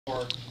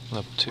or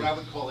what I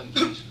would call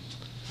engagement.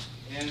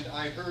 And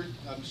I heard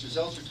Mr.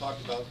 Zeltzer talk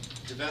about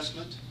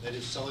divestment, that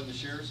is selling the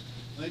shares.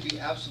 Let me be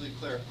absolutely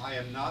clear, I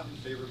am not in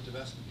favor of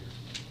divestment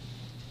here,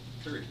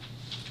 period.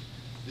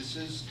 This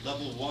is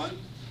level 1,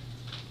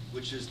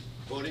 which is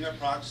voting our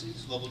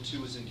proxies. Level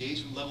 2 is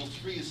engagement. Level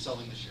 3 is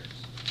selling the shares.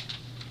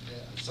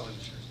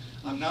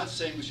 I'm not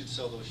saying we should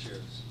sell those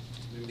shares.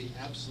 I'm going to be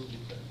absolutely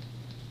clear.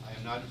 I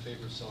am not in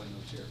favor of selling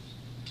those shares.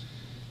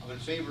 I'm in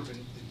favor of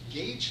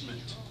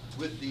engagement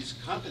with these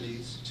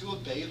companies to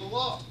obey the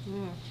law.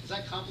 Is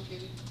that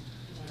complicated?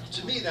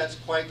 To me, that's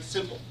quite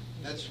simple.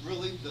 That's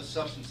really the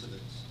substance of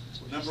this.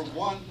 Number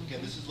 1,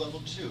 again, this is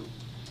level 2.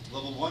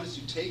 Level 1 is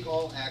to take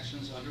all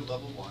actions under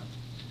level 1.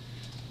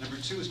 Number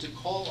 2 is to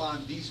call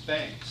on these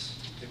banks,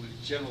 and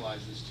we've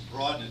generalized this to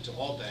broaden it to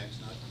all banks,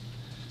 not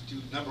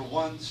to, number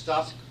 1,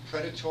 stop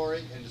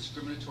predatory and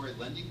discriminatory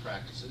lending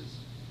practices.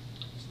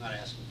 It's not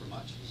asking for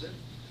much, is it?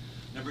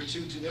 Number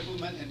 2, to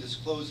implement and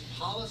disclose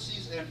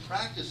policies and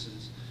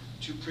practices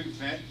to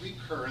prevent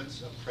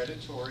recurrence of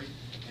predatory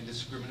and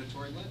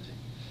discriminatory lending.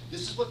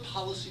 This is what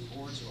policy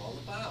boards are all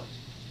about.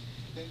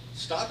 Okay?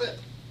 Stop it.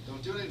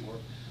 Don't do it anymore.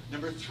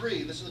 Number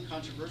 3, this is a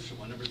controversial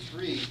one. Number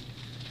 3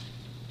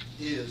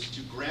 is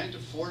to grant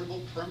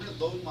affordable permanent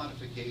loan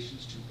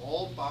modifications to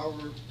all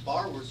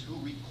borrowers who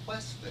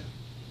request them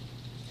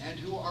and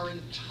who are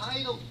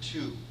entitled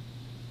to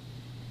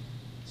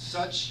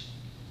such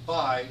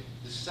by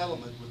the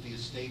settlement with the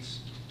estate's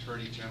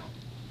attorney general.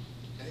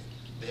 Okay?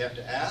 They have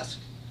to ask,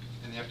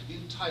 and they have to be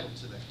entitled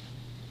to them.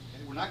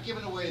 Okay? We're not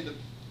giving away the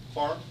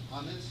farm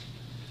on this.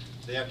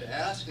 They have to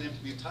ask, and they have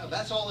to be entitled.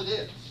 That's all it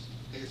is.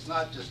 Okay? It's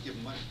not just give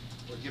them money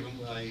or give them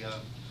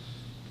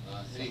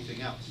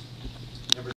anything else.